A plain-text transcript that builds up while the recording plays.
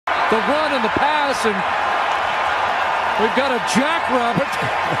the run and the pass, and we've got a jackrabbit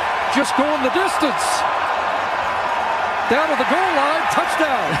just going the distance. Down to the goal line,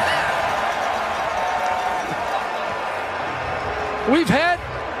 touchdown. We've had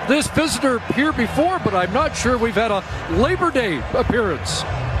this visitor appear before, but I'm not sure we've had a Labor Day appearance.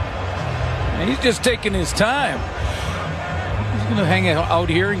 He's just taking his time. He's going to hang out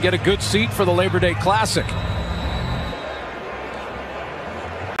here and get a good seat for the Labor Day Classic.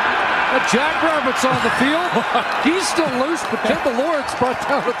 A jackrabbit's on the field. He's still loose, but Kendall Lawrence brought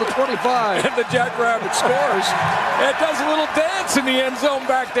down at the 25. And the jackrabbit scores. It does a little dance in the end zone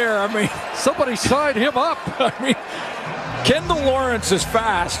back there. I mean, somebody signed him up. I mean, Kendall Lawrence is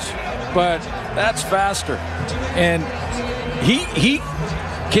fast, but that's faster. And he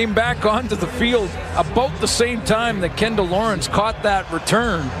came back onto the field about the same time that Kendall Lawrence caught that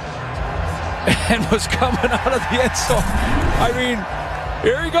return and was coming out of the end zone. I mean,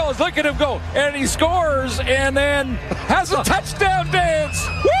 here he goes. Look at him go. And he scores and then has a touchdown dance.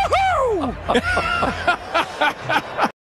 Woohoo!